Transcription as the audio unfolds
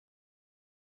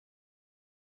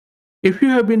If you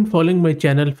have been following my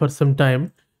channel for some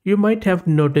time, you might have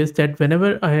noticed that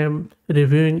whenever I am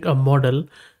reviewing a model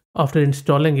after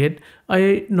installing it,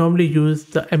 I normally use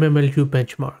the MMLU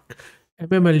benchmark.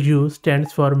 MMLU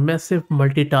stands for Massive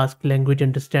Multitask Language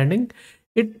Understanding.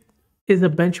 It is a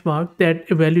benchmark that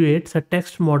evaluates a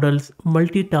text model's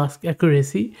multitask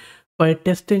accuracy by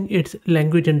testing its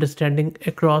language understanding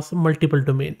across multiple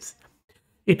domains.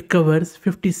 It covers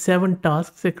 57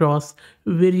 tasks across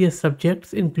various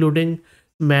subjects, including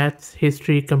maths,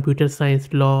 history, computer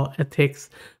science, law,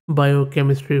 ethics,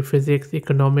 biochemistry, physics,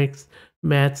 economics,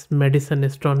 maths, medicine,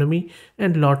 astronomy,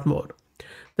 and lot more.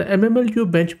 The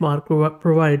MMLU benchmark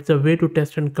provides a way to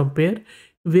test and compare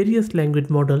various language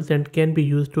models and can be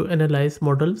used to analyze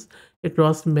models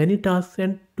across many tasks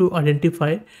and to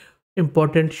identify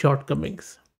important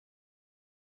shortcomings.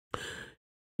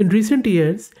 In recent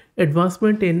years,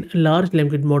 advancement in large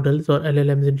language models, or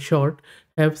LLMs in short,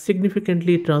 have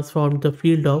significantly transformed the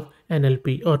field of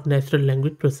NLP, or natural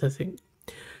language processing.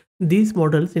 These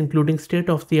models, including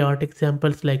state-of-the-art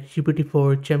examples like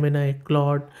GPT-4, Gemini,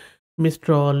 Claude,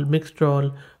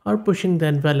 Mistral, are pushing the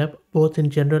envelope both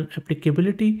in general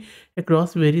applicability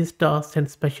across various tasks and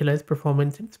specialized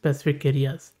performance in specific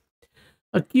areas.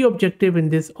 A key objective in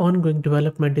this ongoing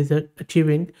development is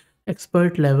achieving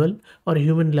expert level or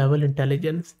human level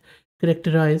intelligence,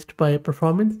 characterized by a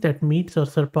performance that meets or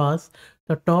surpasses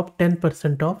the top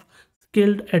 10% of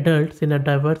skilled adults in a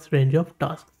diverse range of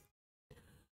tasks.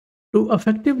 To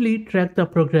effectively track the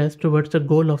progress towards the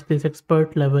goal of this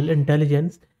expert level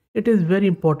intelligence, it is very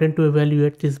important to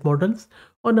evaluate these models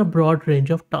on a broad range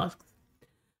of tasks.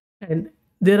 And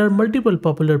there are multiple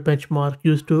popular benchmarks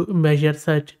used to measure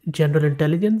such general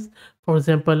intelligence. For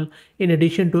example, in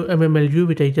addition to MMLU,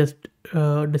 which I just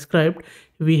described,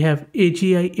 we have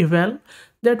AGI Eval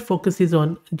that focuses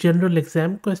on general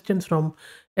exam questions from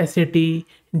SAT,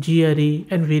 GRE,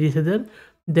 and various other.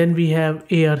 Then we have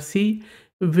ARC,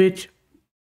 which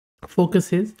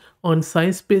focuses on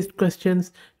science-based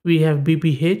questions. We have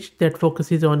BBH that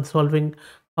focuses on solving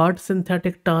hard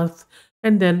synthetic tasks.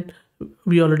 And then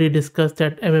we already discussed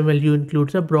that MMLU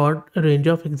includes a broad range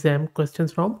of exam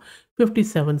questions from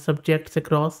 57 subjects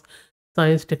across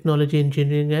science, technology,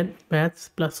 engineering, and maths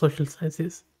plus social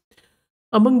sciences.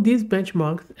 Among these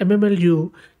benchmarks,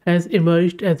 MMLU has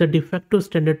emerged as a de facto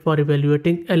standard for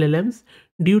evaluating LLMs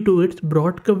due to its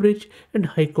broad coverage and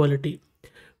high quality.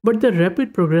 But the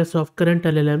rapid progress of current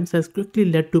LLMs has quickly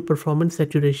led to performance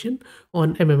saturation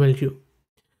on MMLU.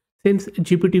 Since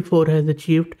GPT-4 has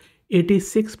achieved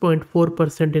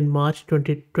 86.4% in March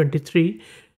 2023,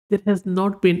 there has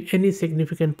not been any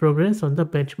significant progress on the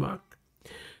benchmark.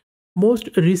 Most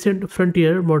recent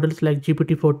frontier models like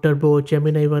GPT-4 Turbo,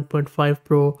 Gemini 1.5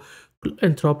 Pro,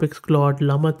 Anthropic's Claude,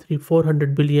 Llama 3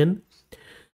 400 billion,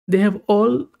 they have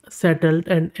all settled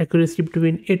an accuracy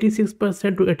between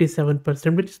 86% to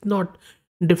 87%, which is not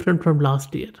different from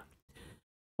last year.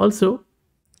 Also,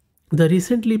 the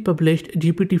recently published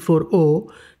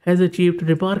GPT-4o has achieved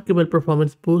remarkable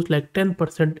performance boost like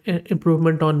 10%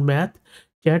 improvement on math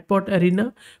chatbot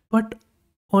arena, but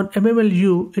on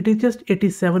MMLU it is just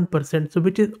 87%, so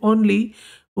which is only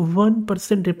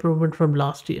 1% improvement from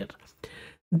last year.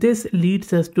 This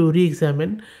leads us to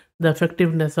re-examine the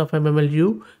effectiveness of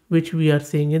MMLU, which we are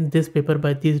seeing in this paper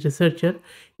by these researchers,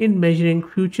 in measuring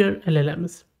future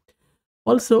LLMs.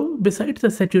 Also, besides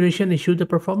the saturation issue, the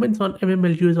performance on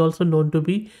MMLU is also known to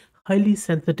be highly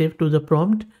sensitive to the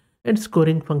prompt and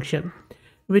scoring function,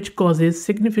 which causes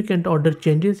significant order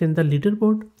changes in the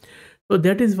leaderboard. So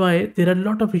that is why there are a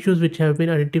lot of issues which have been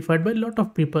identified by a lot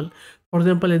of people. For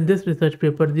example, in this research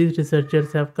paper, these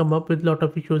researchers have come up with a lot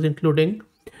of issues, including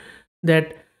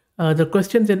that the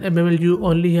questions in MMLU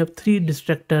only have three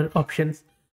distractor options.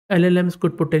 LLMs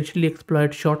could potentially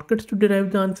exploit shortcuts to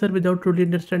derive the answer without truly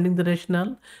understanding the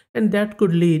rationale, and that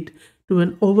could lead to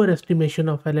an overestimation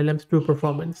of LLM's true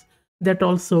performance. That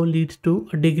also leads to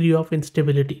a degree of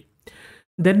instability.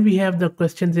 Then we have the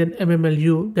questions in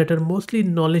MMLU that are mostly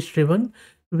knowledge driven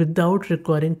without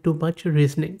requiring too much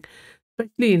reasoning,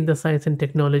 especially in the science and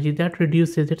technology. That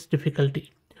reduces its difficulty.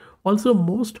 Also,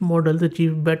 most models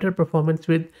achieve better performance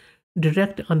with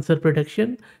direct answer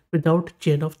prediction without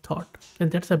chain of thought, and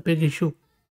that's a big issue.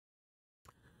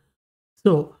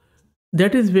 So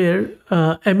that is where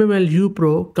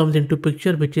MMLU-Pro comes into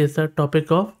picture, which is the topic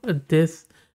of this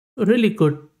really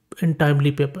good and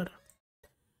timely paper.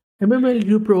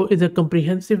 MMLU-Pro is a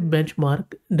comprehensive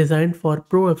benchmark designed for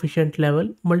pro-efficient level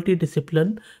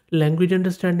multidiscipline language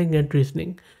understanding and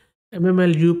reasoning.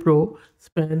 MMLU-Pro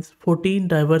spans 14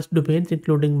 diverse domains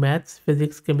including maths,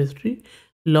 physics, chemistry,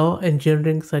 law,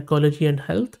 engineering, psychology, and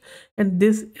health, and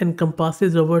this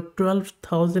encompasses over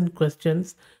 12,000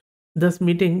 questions, thus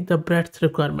meeting the breadth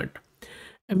requirement.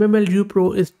 MMLU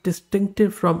Pro is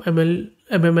distinctive from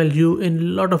MMLU in a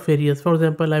lot of areas. For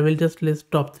example, I will just list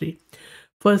top three.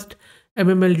 First,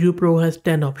 MMLU Pro has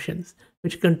 10 options,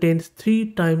 which contains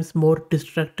 3 times more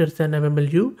distractors than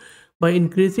MMLU. By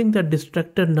increasing the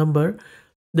distractor number,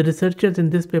 the researchers in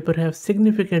this paper have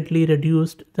significantly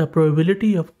reduced the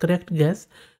probability of correct guess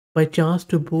by chance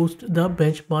to boost the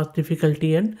benchmark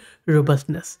difficulty and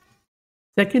robustness.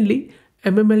 Secondly,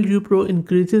 MMLU Pro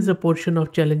increases a portion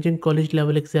of challenging college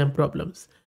level exam problems.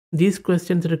 These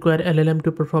questions require LLM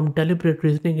to perform deliberate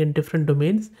reasoning in different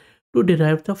domains to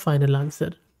derive the final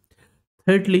answer.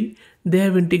 Thirdly, they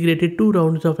have integrated 2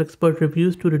 rounds of expert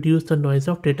reviews to reduce the noise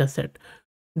of dataset.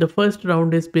 The first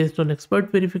round is based on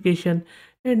expert verification,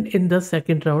 and in the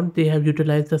second round, they have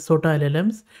utilized the SOTA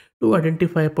LLMs to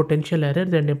identify potential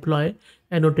errors and employ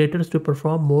annotators to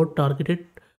perform more targeted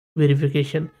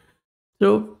verification.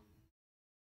 So,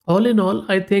 all in all,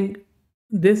 I think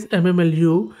this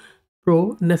MMLU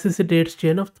Pro necessitates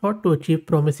chain of thought to achieve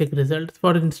promising results.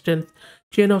 For instance,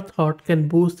 chain of thought can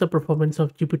boost the performance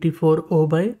of GPT-4o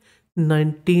by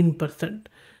 19%.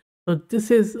 So this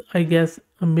is, I guess,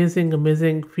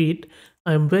 amazing feat.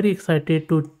 I'm very excited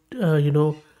to,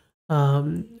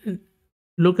 um,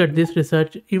 look at this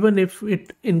research, even if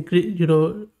it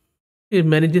it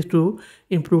manages to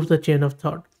improve the chain of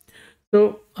thought.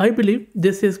 So I believe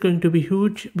this is going to be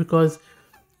huge because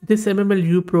this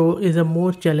MMLU Pro is a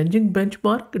more challenging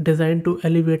benchmark designed to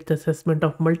elevate the assessment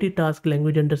of multitask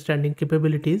language understanding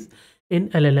capabilities in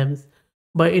LLMs.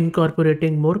 By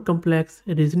incorporating more complex,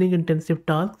 reasoning intensive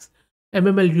tasks,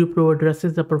 MMLU Pro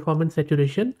addresses the performance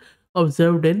saturation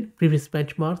observed in previous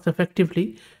benchmarks,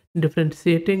 effectively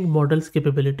differentiating models'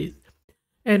 capabilities.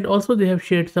 And also, they have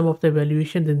shared some of the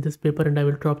evaluations in this paper, and I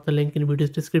will drop the link in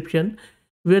video's description,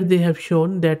 where they have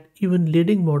shown that even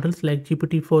leading models like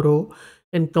GPT-4o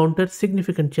encounter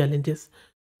significant challenges.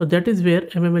 So that is where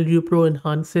MMLU Pro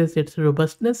enhances its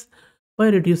robustness by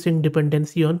reducing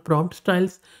dependency on prompt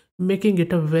styles, making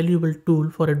it a valuable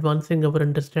tool for advancing our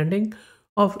understanding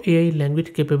of AI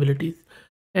language capabilities.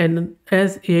 And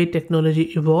as AI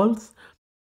technology evolves,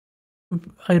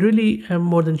 I really am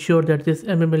more than sure that this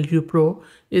MMLU Pro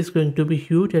is going to be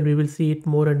huge, and we will see it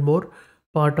more and more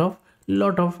part of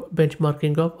lot of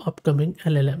benchmarking of upcoming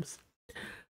LLMs.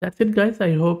 That's it, guys.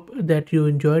 I hope that you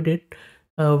enjoyed it.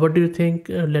 What do you think?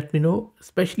 Let me know.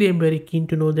 Especially, I'm very keen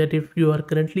to know that if you are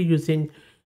currently using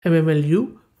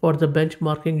MMLU for the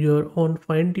benchmarking your own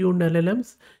fine-tuned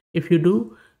LLMs. If you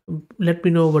do, let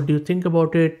me know what do you think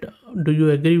about it. Do you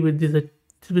agree with this,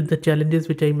 with the challenges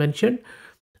which I mentioned?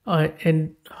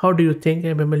 And how do you think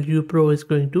MMLU Pro is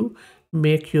going to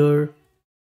make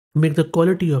the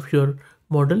quality of your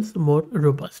models more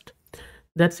robust?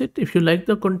 That's it. If you like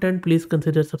the content, please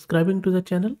consider subscribing to the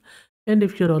channel. And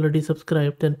if you're already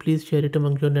subscribed, then please share it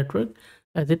among your network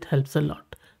as it helps a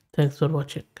lot. Thanks for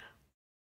watching.